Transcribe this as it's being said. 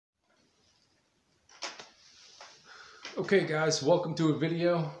Okay guys, welcome to a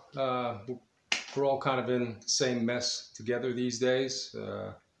video. We're all kind of in the same mess together these days.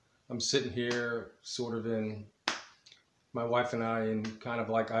 I'm sitting here sort of in, my wife and I, in kind of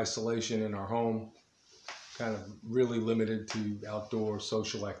like isolation in our home, kind of really limited to outdoor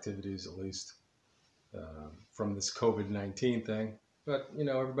social activities, at least from this COVID-19 thing. But you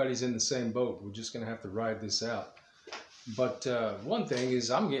know, everybody's in the same boat. We're just going to have to ride this out. But one thing is,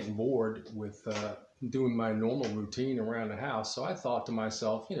 I'm getting bored with doing my normal routine around the house. So I thought to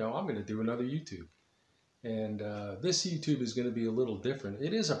myself, you know, I'm going to do another YouTube. And this YouTube is going to be a little different.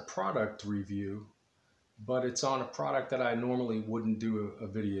 It is a product review, but it's on a product that I normally wouldn't do a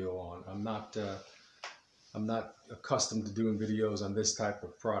video on. I'm not accustomed to doing videos on this type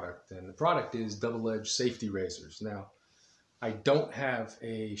of product. And the product is double-edged safety razors. Now, I don't have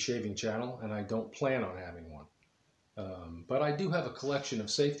a shaving channel, and I don't plan on having one. But I do have a collection of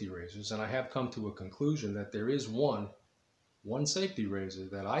safety razors, and I have come to a conclusion that there is one safety razor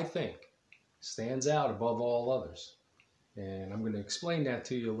that I think stands out above all others. And I'm going to explain that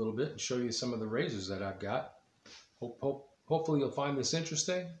to you a little bit and show you some of the razors that I've got. Hopefully you'll find this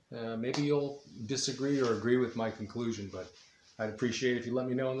interesting. Maybe you'll disagree or agree with my conclusion, but I'd appreciate it if you let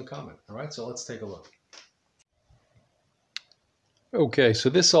me know in the comment. All right, so let's take a look. Okay, so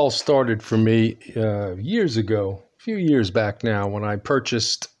this all started for me years ago, a few years back now, when I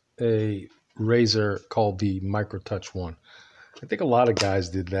purchased a razor called the MicroTouch 1. I think a lot of guys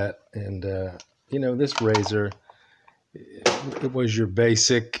did that. And, you know, this razor, it was your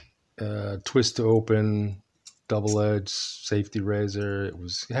basic twist to open, double-edged safety razor.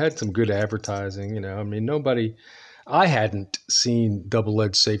 It had some good advertising, you know. I mean, I hadn't seen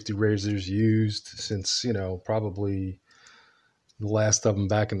double-edged safety razors used since, you know, probably the last of them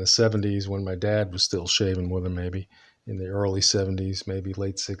back in the 70s when my dad was still shaving with them, maybe in the early 70s, maybe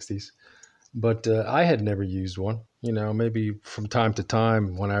late 60s. But I had never used one, you know, maybe from time to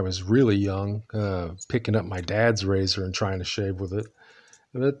time when I was really young, picking up my dad's razor and trying to shave with it.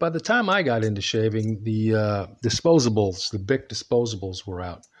 But by the time I got into shaving, the disposables, the Bic disposables were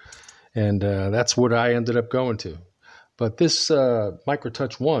out. And that's what I ended up going to. But this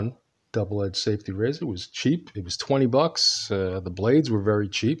MicroTouch 1 double-edged safety razor was cheap. It was $20. The blades were very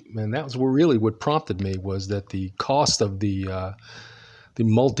cheap, and that was really what prompted me, was that the cost of the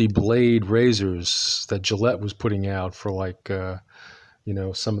multi-blade razors that Gillette was putting out for, like, you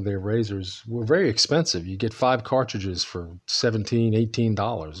know, some of their razors were very expensive. You get 5 cartridges for $17,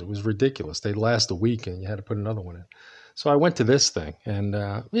 $18. It was ridiculous. They'd last a week, and you had to put another one in. So I went to this thing, and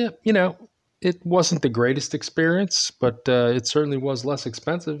yeah, you know, it wasn't the greatest experience, but it certainly was less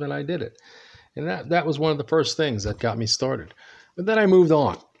expensive, and I did it. And that was one of the first things that got me started. But then I moved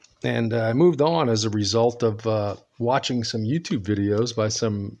on. And I moved on as a result of watching some YouTube videos by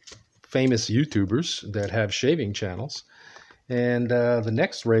some famous YouTubers that have shaving channels. And the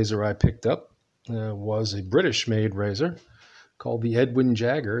next razor I picked up was a British-made razor called the Edwin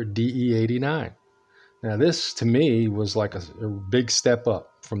Jagger DE89. Now, this, to me, was like a big step up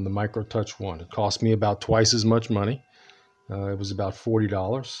from the MicroTouch 1. It cost me about twice as much money. It was about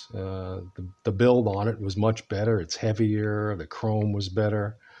 $40. The build on it was much better. It's heavier. The chrome was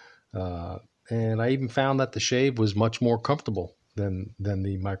better. And I even found that the shave was much more comfortable than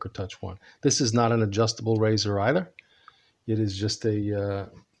the MicroTouch 1. This is not an adjustable razor either. It is just a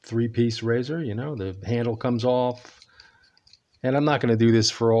 3-piece razor. You know, the handle comes off. And I'm not going to do this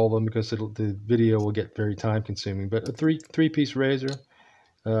for all of them because the video will get very time consuming. But a three-piece razor,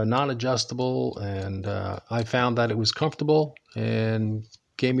 non-adjustable, and I found that it was comfortable and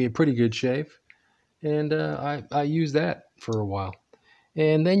gave me a pretty good shave. And I used that for a while.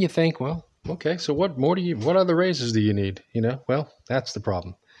 And then you think, well, okay, so what other razors do you need? You know, well, that's the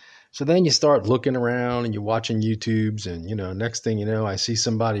problem. So then you start looking around and you're watching YouTubes, and, you know, next thing you know, I see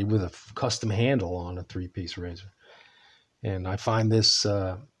somebody with a custom handle on a 3-piece razor. And I find this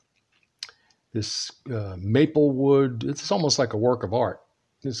maple wood. It's almost like a work of art.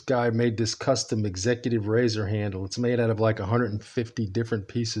 This guy made this custom executive razor handle. It's made out of like 150 different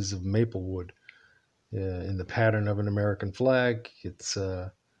pieces of maple wood in the pattern of an American flag. It's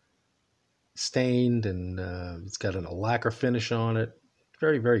stained, and it's got a lacquer finish on it.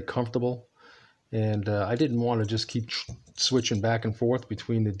 Very, very comfortable. And I didn't want to just keep switching back and forth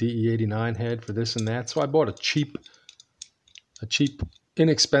between the DE89 head for this and that. So I bought a cheap,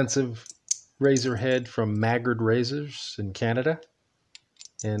 inexpensive razor head from Maggard Razors in Canada.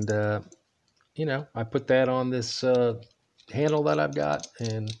 And, you know, I put that on this handle that I've got,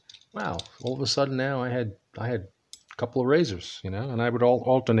 and wow, all of a sudden now I had a couple of razors, you know, and I would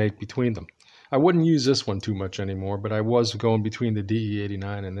alternate between them. I wouldn't use this one too much anymore, but I was going between the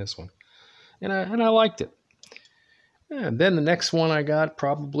DE89 and this one. And I liked it. Yeah, and then the next one I got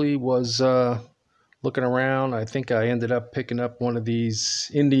probably was looking around. I think I ended up picking up one of these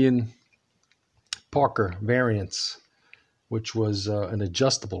Indian Parker variants, which was an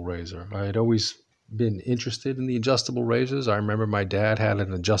adjustable razor. I had always been interested in the adjustable razors. I remember my dad had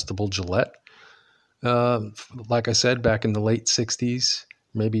an adjustable Gillette. Like I said, back in the late 60s,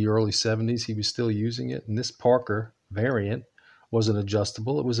 maybe early 70s, he was still using it. And this Parker variant wasn't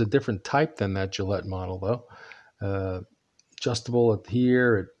adjustable. It was a different type than that Gillette model, though. Adjustable at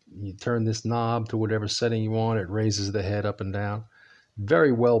here, you turn this knob to whatever setting you want, it raises the head up and down.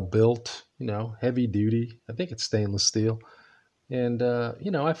 Very well built, heavy duty. I think it's stainless steel. And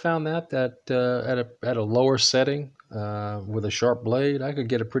I found that at a lower setting with a sharp blade, I could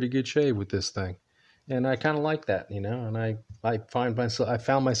get a pretty good shave with this thing, and I kind of like that, And I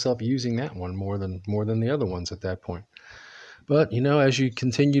found myself using that one more than the other ones at that point. But as you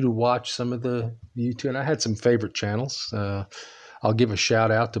continue to watch some of the YouTube, and I had some favorite channels. I'll give a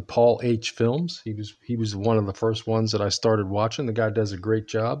shout out to Paul H. Films. He was one of the first ones that I started watching. The guy does a great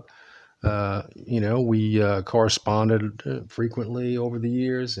job. We corresponded frequently over the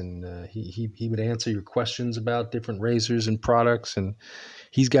years, and he would answer your questions about different razors and products. And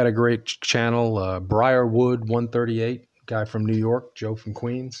he's got a great channel, Briarwood 138, guy from New York, Joe from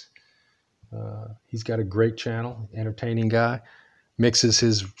Queens. He's got a great channel, entertaining guy. Mixes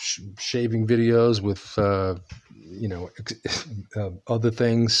his shaving videos with other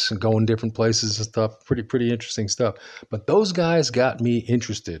things, going different places and stuff. Pretty interesting stuff. But those guys got me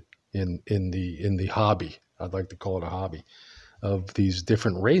interested in the hobby. I'd like to call it a hobby of these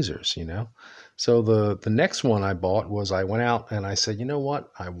different razors, So the next one I bought was, I went out and I said, you know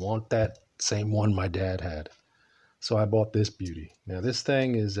what? I want that same one my dad had. So I bought this beauty. Now this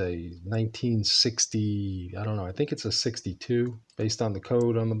thing is a 1960, I don't know, I think it's a 62 based on the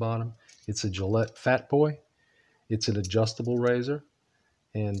code on the bottom. It's a Gillette Fat Boy. It's an adjustable razor.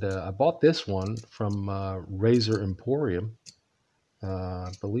 And I bought this one from Razor Emporium. I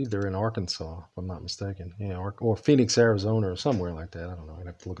believe they're in Arkansas, if I'm not mistaken. Yeah, or Phoenix, Arizona, or somewhere like that. I don't know. I'd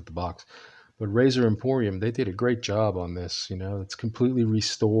have to look at the box. But Razor Emporium, they did a great job on this. It's completely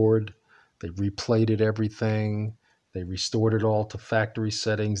restored. They replated everything. They restored it all to factory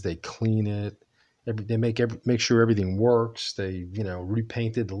settings. They clean it. They make sure everything works. They,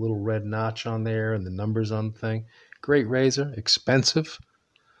 repainted the little red notch on there and the numbers on the thing. Great razor, expensive.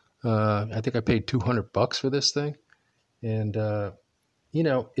 I think I paid $200 for this thing, and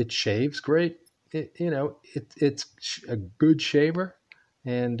it shaves great. It's a good shaver,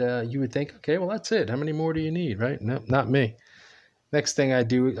 and you would think, okay, well that's it. How many more do you need, right? No, not me. Next thing I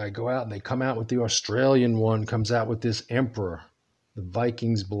do, I go out and they come out with the Australian one, comes out with this Emperor, the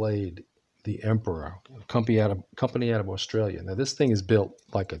Vikings blade, the Emperor, company out of Australia. Now this thing is built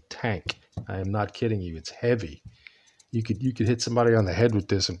like a tank. I am not kidding you. It's heavy. You could hit somebody on the head with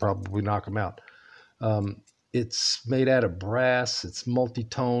this and probably knock them out. It's made out of brass. It's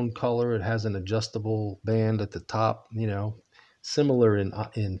multi-tone color. It has an adjustable band at the top. Similar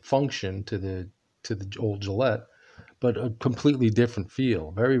in function to the old Gillette, but a completely different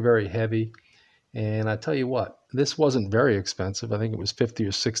feel. Very, very heavy. And I tell you what, this wasn't very expensive. I think it was $50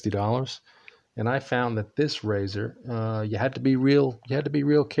 or $60. And I found that this razor, you had to be real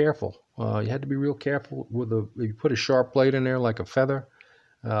careful. You had to be real careful you put a sharp blade in there like a feather.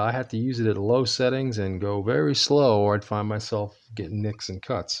 I had to use it at low settings and go very slow, or I'd find myself getting nicks and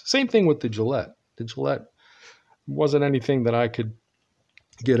cuts. Same thing with the Gillette. The Gillette wasn't anything that I could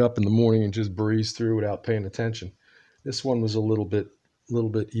get up in the morning and just breeze through without paying attention. This one was a little bit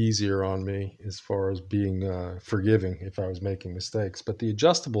easier on me as far as being forgiving if I was making mistakes. But the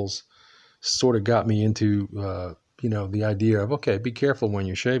adjustables sort of got me into the idea of, okay, be careful when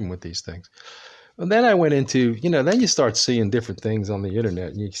you're shaving with these things. And then I went into, then you start seeing different things on the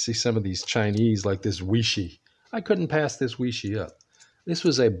internet. And you see some of these Chinese, like this Weishi. I couldn't pass this Weishi up. This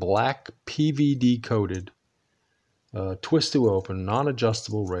was a black PVD coated, twist to open,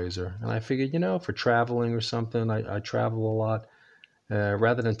 non-adjustable razor. And I figured, for traveling or something, I travel a lot.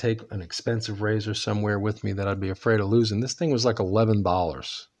 Rather than take an expensive razor somewhere with me that I'd be afraid of losing, this thing was like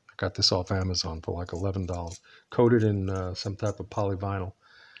 $11. I got this off Amazon for like $11, coated in some type of polyvinyl.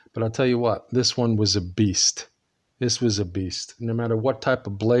 But I'll tell you what, this one was a beast. This was a beast. No matter what type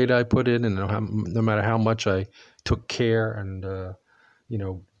of blade I put in, and no matter how much I took care and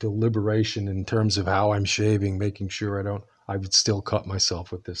deliberation in terms of how I'm shaving, making sure I would still cut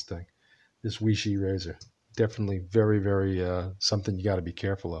myself with this thing. This Weishi razor. Definitely very, very something you got to be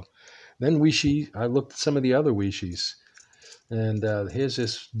careful of. Then Weishi, I looked at some of the other Weishis, and here's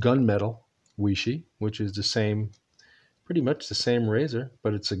this gunmetal Weishi, which is pretty much the same razor,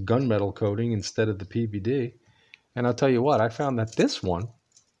 but it's a gunmetal coating instead of the PVD. And I'll tell you what, I found that this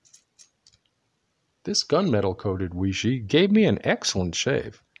gunmetal coated Weishi gave me an excellent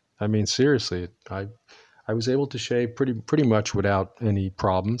shave. I mean, seriously, I was able to shave pretty much without any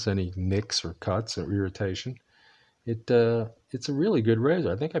problems, any nicks or cuts or irritation. It's a really good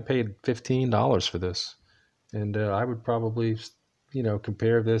razor. I think I paid $15 for this, and I would probably,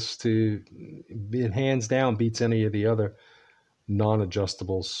 compare this to, it hands down beats any of the other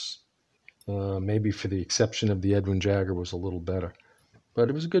non-adjustables. Maybe for the exception of the Edwin Jagger was a little better, but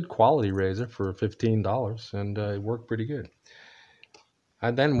it was a good quality razor for $15, and it worked pretty good.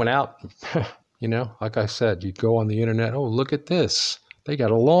 I then went out, like I said, you go on the internet. Oh, look at this! They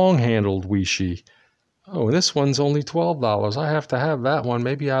got a long-handled Weishi. Oh, this one's only $12. I have to have that one.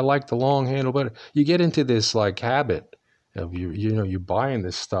 Maybe I like the long handle better. You get into this like habit of you're buying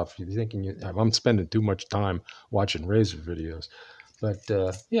this stuff. You're thinking I'm spending too much time watching razor videos. But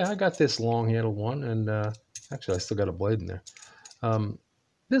yeah, I got this long handle one, and actually I still got a blade in there.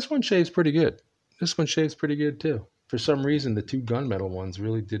 This one shaves pretty good. This one shaves pretty good too. For some reason, the two gunmetal ones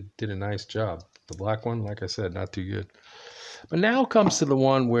really did a nice job. The black one, like I said, not too good. But now comes to the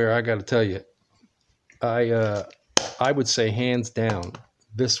one where I got to tell you, I would say hands down,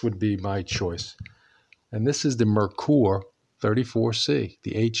 this would be my choice. And this is the Merkur 34C,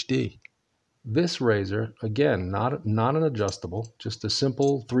 the HD. This razor, again, not an adjustable, just a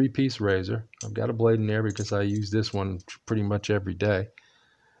simple 3-piece razor. I've got a blade in there because I use this one pretty much every day.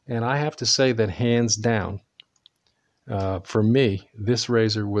 And I have to say that hands down, for me, this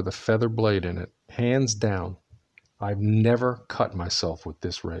razor with a feather blade in it, hands down, I've never cut myself with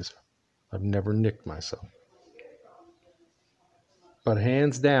this razor. I've never nicked myself. But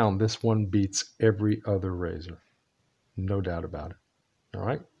hands down, this one beats every other razor. No doubt about it. All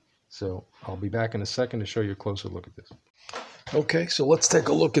right? So I'll be back in a second to show you a closer look at this. Okay, so let's take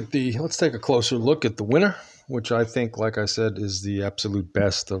a closer look at the winner, which I think, like I said, is the absolute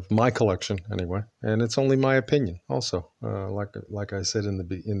best of my collection anyway. And it's only my opinion also. Like I said in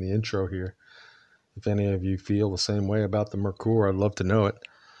the intro here, if any of you feel the same way about the Merkur, I'd love to know it.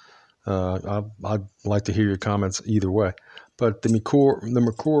 I'd like to hear your comments either way. But the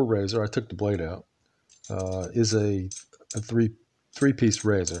Merkur razor, I took the blade out, is a three-piece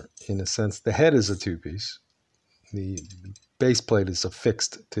razor. In a sense, the head is a 2-piece. The base plate is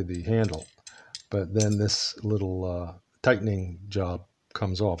affixed to the handle, but then this little tightening job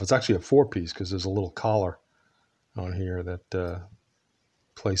comes off. It's actually a 4-piece because there's a little collar on here that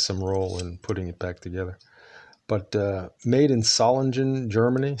plays some role in putting it back together. But made in Solingen,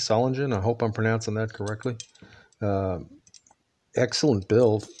 Germany. Solingen, I hope I'm pronouncing that correctly. Excellent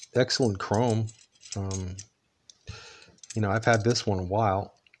build, excellent chrome. I've had this one a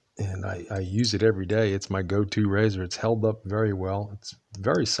while, and I use it every day. It's my go-to razor. It's held up very well. It's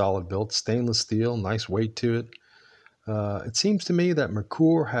very solid built, stainless steel, nice weight to it. It seems to me that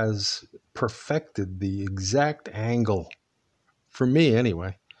Merkur has perfected the exact angle, for me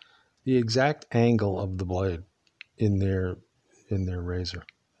anyway, the exact angle of the blade in their razor.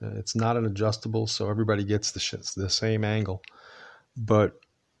 It's not an adjustable, so everybody gets the same angle. But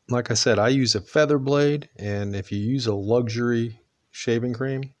like I said, I use a feather blade, and if you use a luxury shaving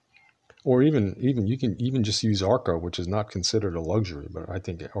cream, or even you can even just use Arko, which is not considered a luxury, but I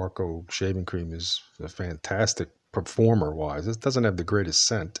think Arko shaving cream is a fantastic performer-wise. It doesn't have the greatest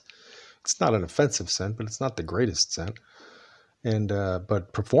scent. It's not an offensive scent, but it's not the greatest scent. And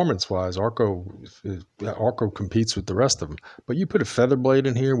but performance-wise, Arko competes with the rest of them. But you put a feather blade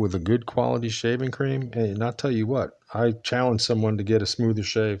in here with a good quality shaving cream, and I'll tell you what, I challenge someone to get a smoother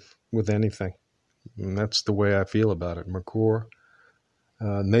shave with anything. And that's the way I feel about it. Merkur,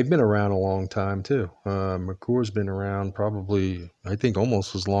 they've been around a long time too. Merkur's been around probably, I think,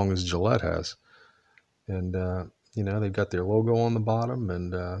 almost as long as Gillette has. And they've got their logo on the bottom,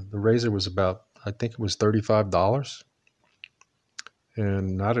 and the razor was about, I think it was $35.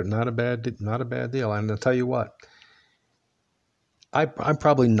 And not a bad deal. And I'll tell you what, I'm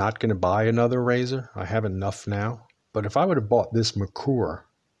probably not going to buy another razor. I have enough now. But if I would have bought this Merkur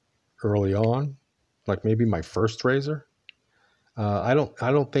early on, like maybe my first razor, I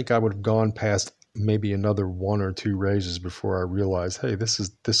don't think I would have gone past maybe another 1 or 2 razors before I realized, hey, this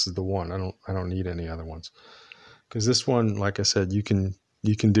is the one. I don't need any other ones, because this one, like I said, you can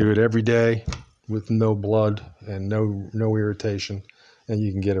do it every day with no blood and no irritation. And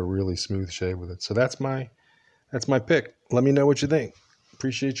you can get a really smooth shave with it. So that's my pick. Let me know what you think.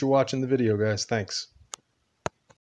 Appreciate you watching the video, guys. Thanks.